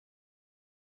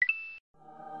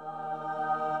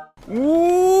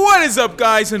What is up,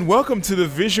 guys, and welcome to the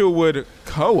VisualWood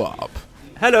co-op.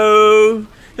 Hello.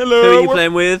 Hello. Who are you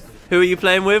playing with? Who are you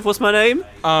playing with? What's my name?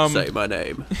 Say my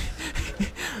name.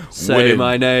 Say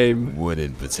my name.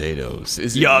 Wooden potatoes.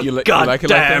 Is You're you like it like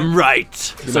goddamn that?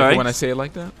 right. You Sorry. like it when I say it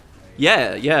like that?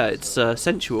 Yeah, it's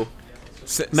sensual.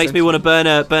 Makes Sensual. me want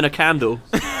to burn a candle.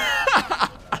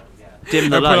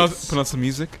 Dim the lights. Put on some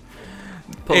music.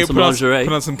 Put on some lingerie.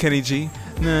 Put on some Kenny G.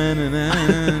 Na, na,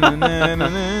 na, na, na, na,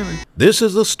 na. This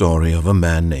is the story of a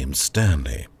man named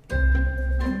Stanley.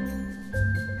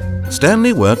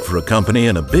 Stanley worked for a company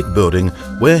in a big building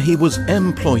where he was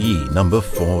employee number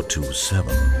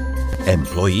 427.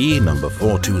 Employee number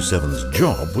 427's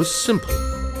job was simple.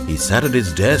 He sat at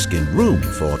his desk in room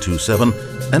 427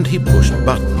 and he pushed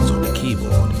buttons on a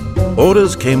keyboard.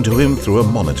 Orders came to him through a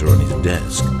monitor on his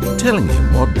desk, telling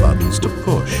him what buttons to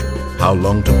push, how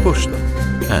long to push them,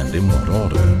 and in what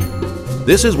order.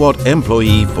 This is what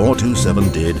employee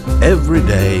 427 did every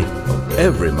day of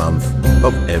every month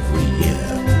of every year.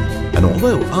 And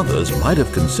although others might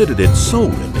have considered it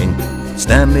soul-rending,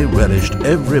 Stanley relished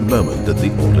every moment that the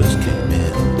orders came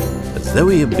in, as though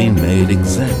he had been made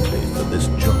exactly for this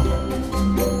job.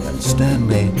 And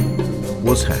Stanley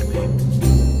was happy.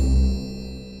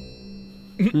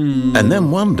 And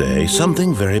then one day,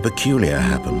 something very peculiar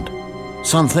happened.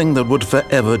 Something that would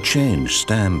forever change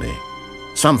Stanley.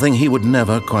 Something he would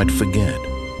never quite forget.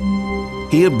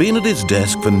 He had been at his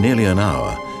desk for nearly an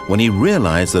hour when he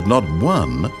realized that not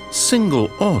one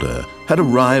single order had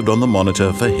arrived on the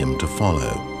monitor for him to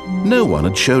follow. No one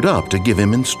had showed up to give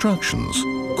him instructions,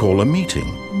 call a meeting,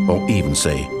 or even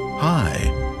say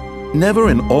hi. Never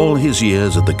in all his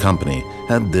years at the company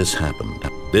had this happened.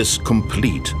 This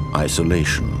complete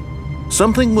isolation.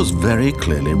 Something was very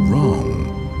clearly wrong.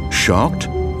 Shocked,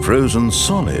 frozen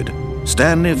solid,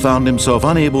 Stanley found himself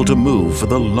unable to move for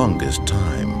the longest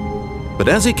time. But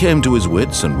as he came to his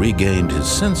wits and regained his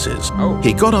senses,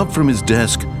 he got up from his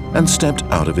desk and stepped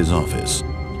out of his office.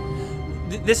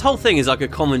 This whole thing is like a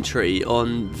commentary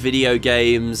on video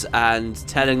games and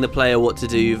telling the player what to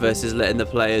do versus letting the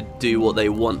player do what they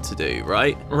want to do,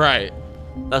 right? Right.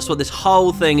 That's what this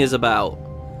whole thing is about.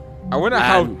 I wonder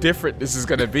how different this is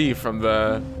gonna be from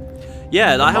the.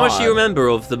 Yeah, like how much do mod. you remember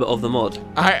of the mod?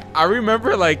 I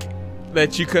remember like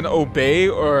that you can obey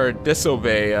or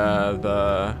disobey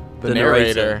the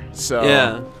narrator. So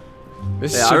yeah,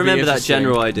 this I should be remember that interesting.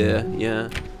 general idea. Yeah.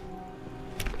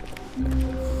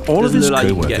 All of Doesn't his look like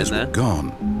you can get co-workers in were there. gone.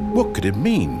 What could it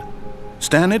mean?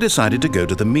 Stanley decided to go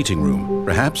to the meeting room.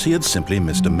 Perhaps he had simply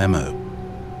missed a memo.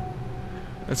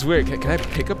 That's weird. Can I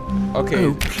pick up? Okay.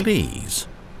 Oh, please.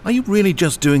 Are you really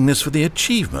just doing this for the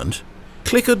achievement?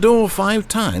 Click a door 5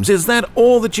 times. Is that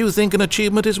all that you think an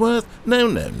achievement is worth? No,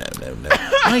 no, no, no, no.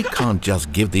 I can't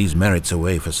just give these merits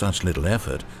away for such little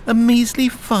effort. A measly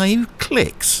 5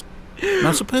 clicks.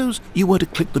 Now suppose you were to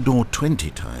click the door 20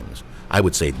 times. I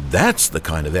would say that's the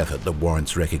kind of effort that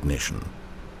warrants recognition.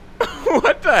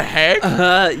 What the heck?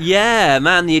 Yeah,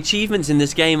 man, the achievements in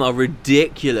this game are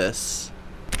ridiculous.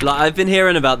 Like, I've been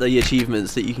hearing about the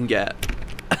achievements that you can get,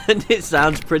 and it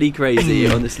sounds pretty crazy,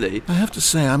 honestly. I have to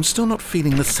say, I'm still not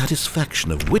feeling the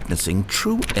satisfaction of witnessing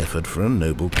true effort for a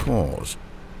noble cause.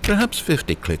 Perhaps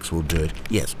 50 clicks will do it.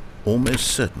 Yes, almost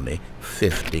certainly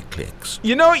 50 clicks.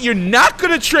 You know what? You're not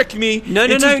gonna trick me. No.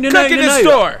 Clicking this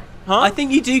door. Huh? I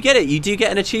think you do get it. You do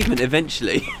get an achievement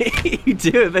eventually. You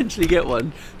do eventually get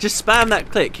one. Just spam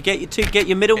that click. Get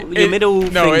your middle finger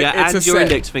and your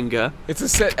index finger. It's a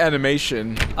set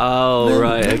animation. Oh, No,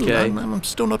 right, no, okay. I'm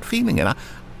still not feeling it.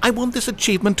 I want this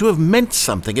achievement to have meant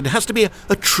something. It has to be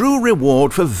a true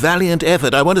reward for valiant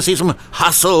effort. I want to see some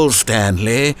hustle,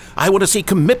 Stanley. I want to see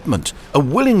commitment, a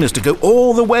willingness to go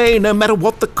all the way, no matter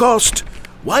what the cost.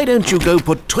 Why don't you go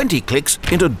put 20 clicks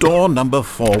into door number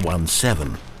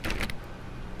 417?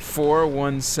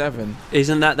 417.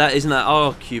 Isn't that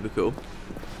our cubicle?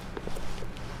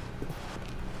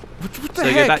 What the So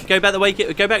heck? go back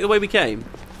the way we came.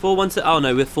 417. Oh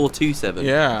no, we're 427.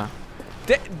 Yeah.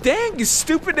 Dang, you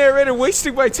stupid narrator,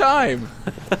 wasting my time.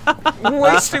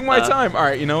 Wasting my time. All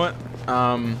right, you know what?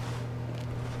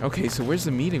 Okay, so where's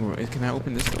the meeting room? Can I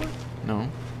open this door? No.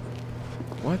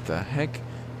 What the heck?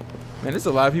 Man, there's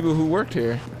a lot of people who worked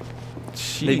here.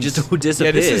 Jeez. They just all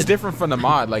disappeared. Yeah, this is different from the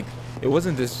mod. Like, it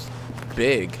wasn't this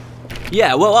big.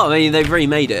 Yeah, well, I mean, they've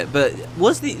remade it, but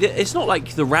it's not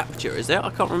like the Rapture, is there? I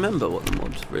can't remember what the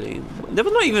mod really. There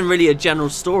was not even really a general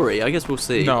story. I guess we'll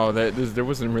see. No, there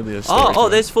wasn't really a story. Oh,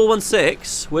 there's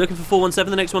 416. We're looking for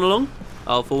 417. The next one along.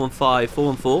 Oh, 415,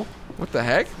 414. What the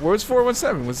heck? Where was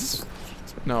 417? Was this?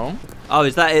 No. Oh,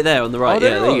 is that it there on the right? Oh,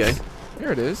 there yeah, there you it go.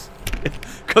 Here it is.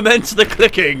 Commence the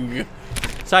clicking.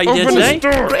 So how you doing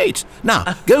today? Great.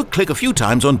 Now, go click a few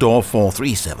times on door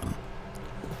 437.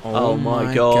 Oh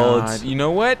my God. You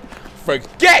know what?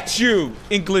 Forget you,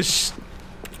 English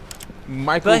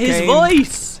Michael But his Caine.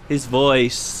 voice! His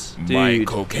voice. Dude.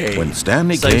 Michael Caine. When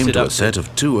Stanley So came to a seductive. set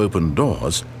of 2 open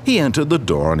doors, he entered the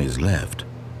door on his left.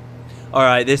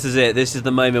 Alright, this is it. This is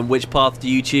the moment. Which path do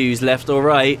you choose, left or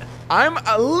right? I'm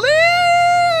a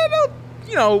little,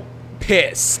 you know,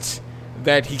 pissed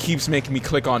that he keeps making me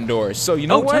click on doors. So you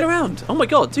know what? Turn around. Oh my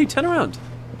God, dude, turn around.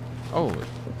 Oh, what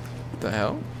the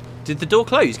hell? Did the door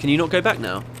close? Can you not go back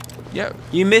now? Yeah.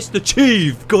 You missed the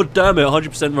achieve. God damn it,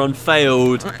 100% run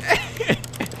failed.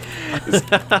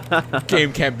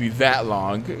 Game can't be that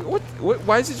long. What?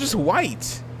 Why is it just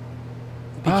white?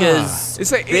 Because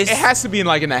It's like it has to be in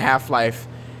like in a Half-Life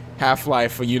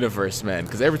universe, man.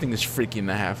 Because everything is freaky in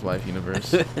the Half-Life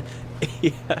universe.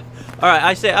 yeah. Alright,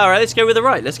 I say, alright, let's go with the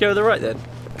right. Let's go with the right then.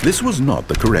 This was not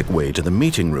the correct way to the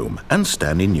meeting room, and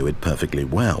Stanley knew it perfectly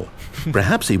well.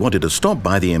 Perhaps he wanted to stop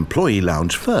by the employee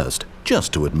lounge first,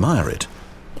 just to admire it.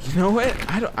 You know what?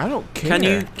 I don't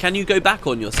care. Can you go back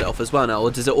on yourself as well now,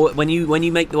 or does it when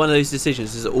you make one of those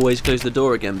decisions, does it always close the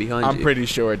door again behind you? I'm pretty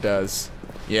sure it does.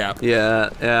 Yeah.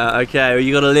 Yeah. Okay. Well,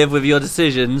 you got to live with your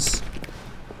decisions.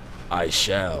 I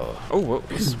shall. Oh, what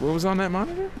was on that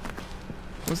monitor?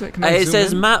 What was that? Can I It zoom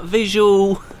says in? Matt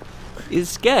Visual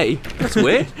is gay. That's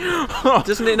weird.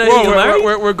 Doesn't it know Whoa, you're married?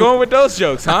 we're going with those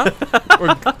jokes, huh?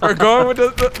 we're going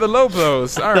with the low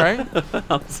blows. All right.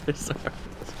 I'm so sorry.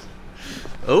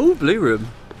 Oh, blue room.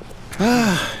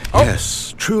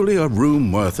 Yes, truly a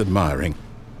room worth admiring.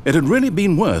 It had really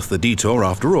been worth the detour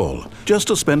after all, just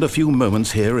to spend a few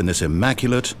moments here in this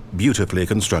immaculate, beautifully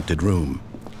constructed room.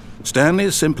 Stanley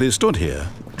simply stood here,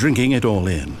 drinking it all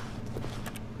in.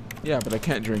 Yeah, but I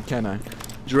can't drink, can I?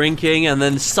 Drinking and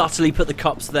then subtly put the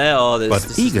cups there. Oh,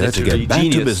 But eager to get back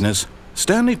genius. to business,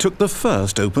 Stanley took the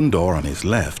first open door on his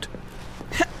left.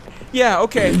 Yeah.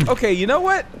 Okay. You know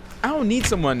what? I don't need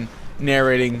someone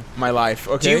narrating my life.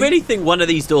 Okay. Do you really think one of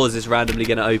these doors is randomly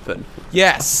going to open?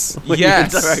 Yes. When you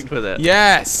Yes. interact with it?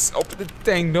 Yes. Open the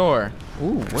dang door.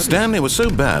 Ooh. What is Stanley was so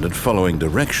bad at following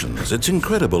directions, it's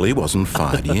incredible he wasn't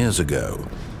fired years ago.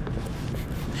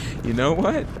 You know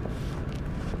what?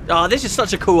 Oh, this is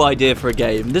such a cool idea for a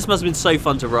game. This must have been so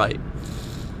fun to write.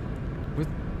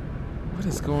 What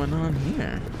is going on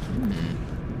here?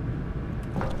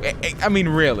 I mean,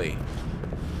 really?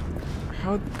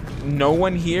 How? No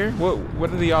one here? What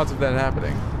are the odds of that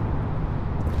happening?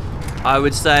 I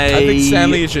would say... I think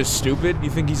Stanley is just stupid. You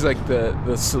think he's like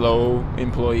the slow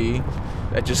employee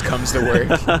that just comes to work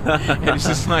and it's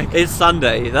just like... It's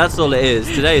Sunday. That's all it is.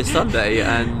 Today is Sunday,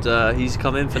 and he's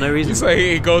come in for no reason. He's like,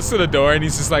 he goes to the door and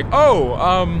he's just like, oh,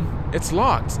 it's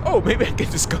locked. Oh, maybe I can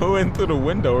just go in through the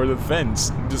window or the fence.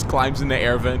 And just climbs in the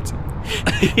air vent.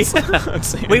 Yeah.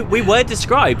 We were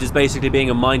described as basically being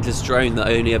a mindless drone that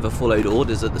only ever followed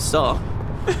orders at the start.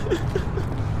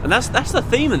 And that's the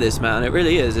theme of this, man. It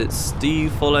really is. It's, do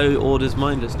you follow orders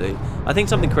mindlessly? I think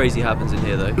something crazy happens in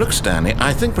here, though. Look, Stanley,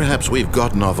 I think perhaps we've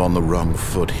gotten off on the wrong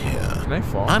foot here. Can I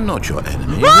fall? I'm not your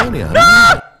enemy, really, I'm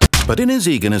not. But in his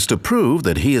eagerness to prove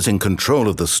that he is in control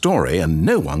of the story and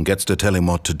no one gets to tell him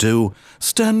what to do,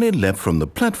 Stanley leapt from the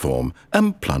platform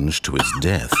and plunged to his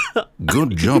death.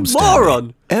 Good job, Stanley.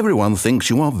 Moron! Everyone thinks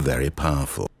you are very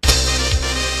powerful.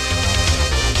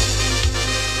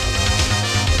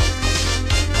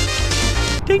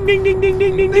 Ding, ding, ding, ding,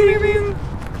 ding, ding, ding, ding.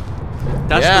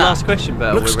 That's Yeah. the last question,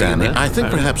 Belle. Look, We're reading Stanley, there, I think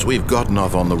apparently. perhaps we've gotten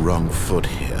off on the wrong foot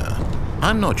here.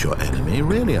 I'm not your enemy,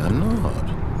 really, I'm not.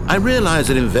 I realize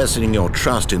that investing your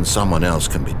trust in someone else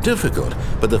can be difficult,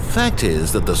 but the fact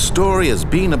is that the story has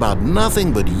been about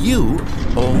nothing but you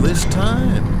all this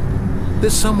time.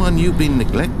 There's someone you've been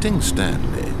neglecting,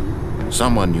 Stanley.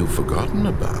 Someone you've forgotten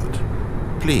about.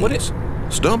 Please,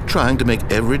 stop trying to make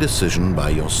every decision by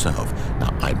yourself.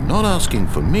 Now, I'm not asking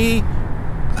for me,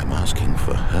 I'm asking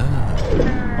for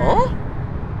her. Oh?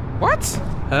 What?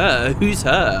 Her? Who's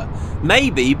her?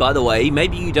 Maybe, by the way,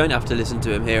 maybe you don't have to listen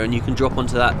to him here and you can drop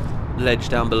onto that ledge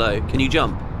down below. Can you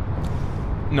jump?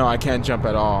 No, I can't jump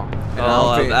at all. And I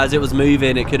Oh, don't think- as it was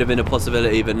moving, it could have been a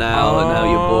possibility, but now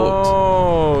you're balked.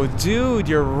 Oh, dude,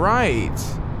 you're right.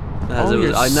 I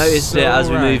noticed it so as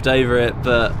we right. moved over it,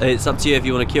 but it's up to you if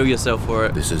you want to kill yourself for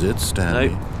it. This is it, Stanley.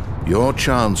 Nope. Your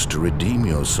chance to redeem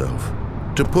yourself,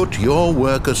 to put your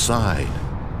work aside,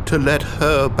 to let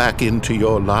her back into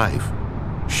your life.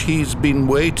 She's been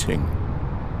waiting.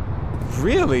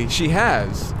 Really? She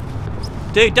has.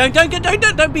 Dude,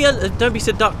 don't be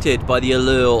seducted by the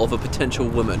allure of a potential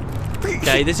woman.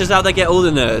 Okay, this is how they get all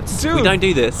the nerds. Dude, we don't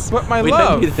do this. but my we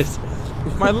love. don't do this.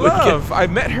 My love, I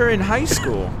met her in high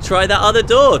school. Try that other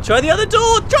door. Try the other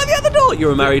door. Try the other door.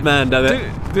 You're a married man, damn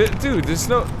it. Dude, there's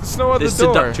no other This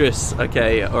door. seductress.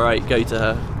 Okay, all right, go to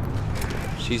her.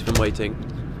 She's been waiting.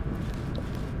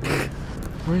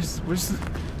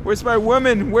 Where's my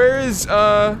woman? Where is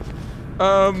what's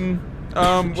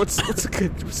a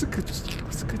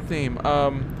good name?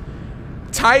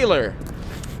 Tyler.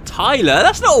 Tyler?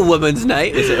 That's not a woman's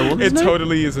name. Is it a woman's name? It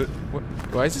totally is.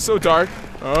 Why is it so dark?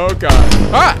 Oh God!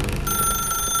 Ah!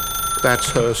 That's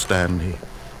her, Stanley.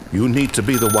 You need to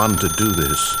be the one to do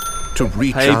this, to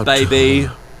reach out Hey, baby. to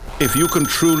her. If you can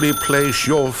truly place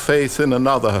your faith in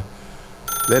another,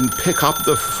 then pick up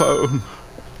the phone.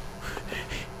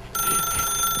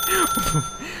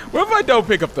 What if I don't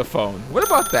pick up the phone? What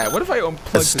about that? What if I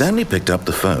unplug As Stanley picked up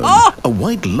the phone, a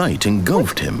white light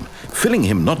engulfed him, filling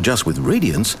him not just with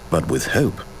radiance, but with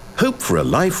hope. Hope for a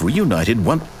life reunited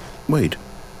one... Wait.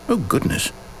 Oh,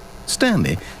 goodness.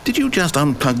 Stanley, did you just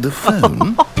unplug the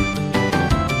phone?